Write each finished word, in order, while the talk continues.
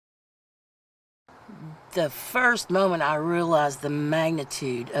The first moment I realized the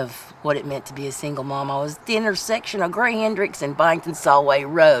magnitude of what it meant to be a single mom, I was at the intersection of Gray Hendricks and Byington Solway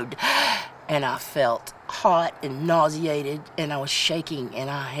Road, and I felt hot and nauseated, and I was shaking, and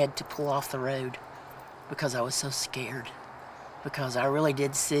I had to pull off the road because I was so scared, because I really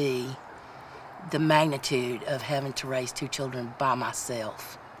did see the magnitude of having to raise 2 children by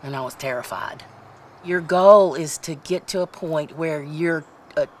myself, and I was terrified. Your goal is to get to a point where your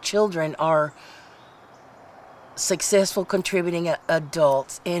children are successful contributing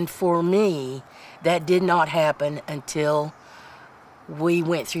adults, and for me that did not happen until we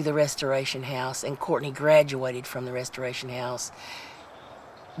went through the Restoration House and Courtney graduated from the Restoration House.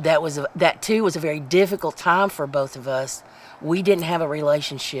 That too was a very difficult time for both of us. We didn't have a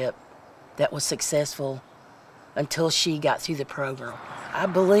relationship that was successful until she got through the program. I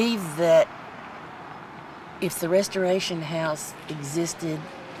believe that if the Restoration House existed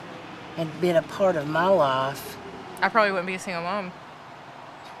and been a part of my life, I probably wouldn't be a single mom.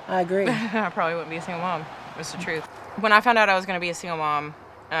 I agree. I probably wouldn't be a single mom. It's the truth. When I found out I was going to be a single mom,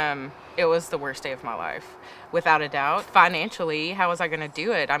 it was the worst day of my life, without a doubt. Financially, how was I going to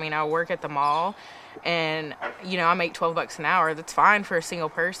do it? I mean, I work at the mall, and, you know, I make $12 an hour. That's fine for a single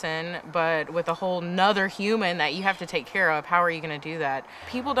person, but with a whole nother human that you have to take care of, how are you going to do that?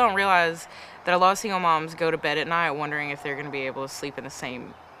 People don't realize that a lot of single moms go to bed at night wondering if they're going to be able to sleep in the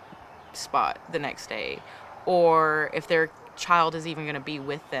same spot the next day, or if their child is even going to be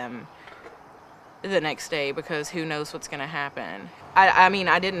with them the next day, because who knows what's going to happen. I mean,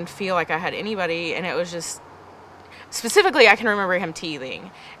 I didn't feel like I had anybody, and it was just, specifically, I can remember him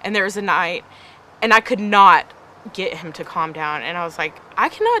teething, and there was a night, and I could not get him to calm down, and I was like, I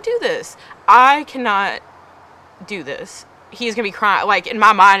cannot do this. I cannot do this. He's going to be crying. Like, in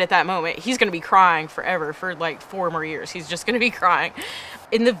my mind at that moment, he's going to be crying forever for like 4 more years. He's just going to be crying.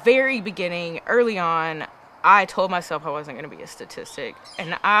 In the very beginning, early on, I told myself I wasn't going to be a statistic,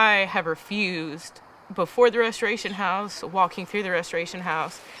 and I have refused before the Restoration House, walking through the Restoration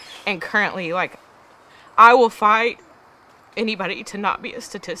House, and currently, like, I will fight anybody to not be a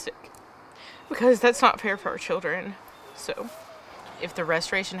statistic, because that's not fair for our children. So if the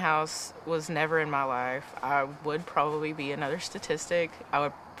Restoration House was never in my life, I would probably be another statistic. I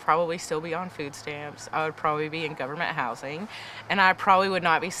would probably still be on food stamps. I would probably be in government housing, and I probably would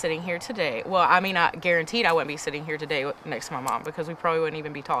not be sitting here today. Well, I mean, I guaranteed I wouldn't be sitting here today next to my mom, because we probably wouldn't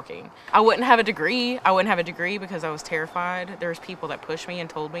even be talking. I wouldn't have a degree. I wouldn't have a degree because I was terrified. There's people that pushed me and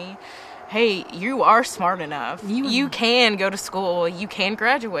told me, hey, you are smart enough. You can go to school. You can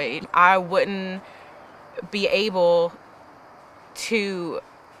graduate. I wouldn't be able to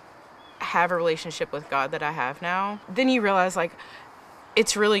have a relationship with God that I have now. Then you realize, like,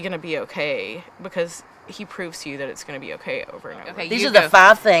 it's really going to be okay, because he proves to you that it's going to be okay over and over. Okay, these are the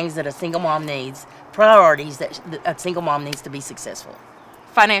 5 things that a single mom needs, priorities that a single mom needs to be successful.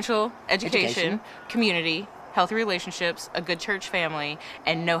 Financial, education, community, healthy relationships, a good church family,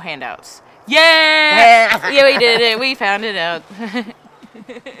 and no handouts. Yeah! Yeah, we did it. We found it out.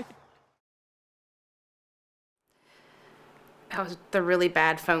 That was the really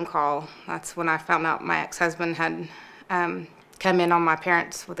bad phone call. That's when I found out my ex-husband had come in on my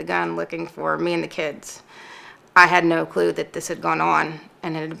parents with a gun looking for me and the kids. I had no clue that this had gone on,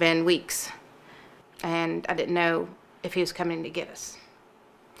 and it had been weeks. And I didn't know if he was coming to get us.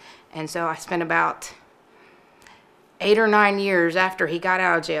 And so I spent about 8 or 9 years after he got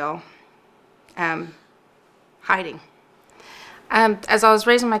out of jail hiding. As I was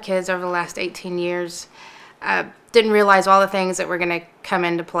raising my kids over the last 18 years, didn't realize all the things that were going to come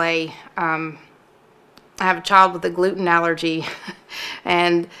into play. I have a child with a gluten allergy,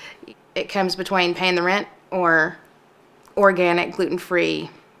 and it comes between paying the rent or organic, gluten-free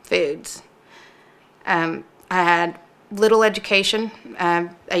foods. I had little education,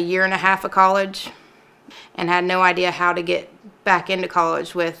 a year and a half of college, and had no idea how to get back into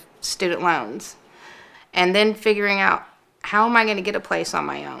college with student loans. And then figuring out, how am I going to get a place on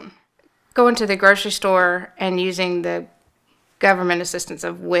my own? Going to the grocery store and using the government assistance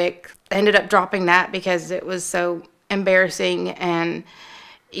of WIC. I ended up dropping that because it was so embarrassing, and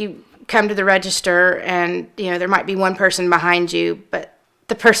you come to the register and, you know, there might be one person behind you, but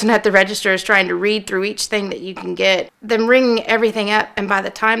the person at the register is trying to read through each thing that you can get. Them ringing everything up, and by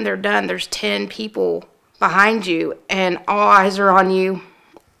the time they're done, there's 10 people behind you, and all eyes are on you.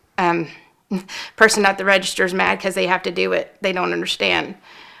 Person at the register is mad because they have to do it. They don't understand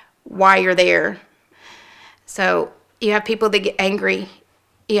why you're there. So you have people that get angry.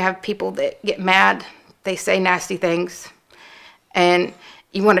 You have people that get mad. They say nasty things. And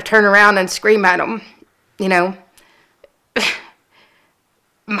you want to turn around and scream at them, you know.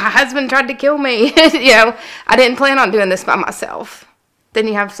 my husband tried to kill me. I didn't plan on doing this by myself. Then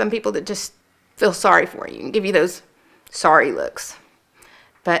you have some people that just feel sorry for you and give you those sorry looks.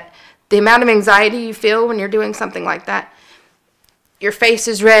 But the amount of anxiety you feel when you're doing something like that, your face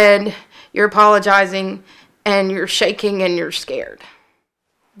is red, you're apologizing, and you're shaking and you're scared.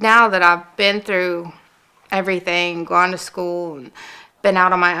 Now that I've been through everything, gone to school, and been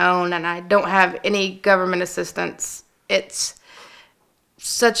out on my own, and I don't have any government assistance, it's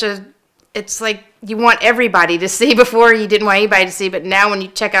like you want everybody to see. Before you didn't want anybody to see, but now when you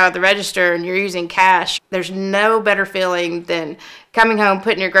check out of the register and you're using cash, there's no better feeling than coming home,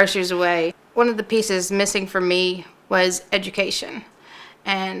 putting your groceries away. One of the pieces missing for me was education.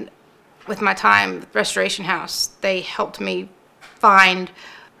 And with my time at Restoration House, they helped me find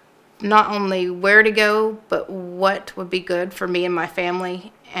not only where to go, but what would be good for me and my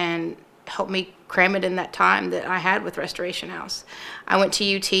family, and helped me cram it in that time that I had with Restoration House. I went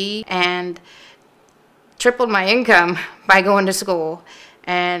to UT and tripled my income by going to school,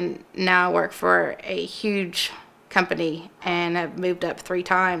 and now I work for a huge company and have moved up 3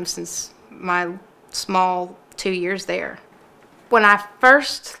 times since my small 2 years there. When I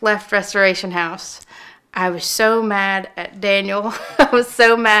first left Restoration House, I was so mad at Daniel. I was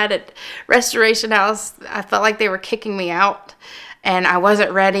so mad at Restoration House. I felt like they were kicking me out, and I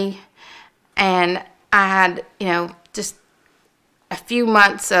wasn't ready. And I had, just a few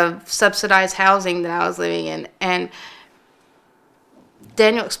months of subsidized housing that I was living in. And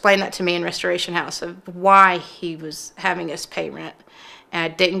Daniel explained that to me in Restoration House of why he was having us pay rent.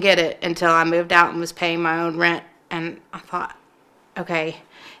 And I didn't get it until I moved out and was paying my own rent. And I thought, okay,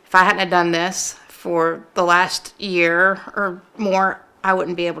 if I hadn't have done this for the last year or more, I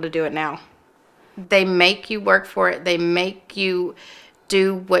wouldn't be able to do it now. They make you work for it. They make you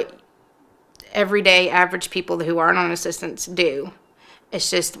do what everyday average people who aren't on assistance do. It's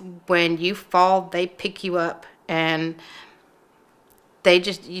just when you fall, they pick you up, and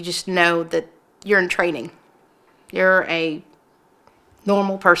you just know that you're in training. You're a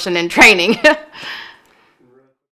normal person in training.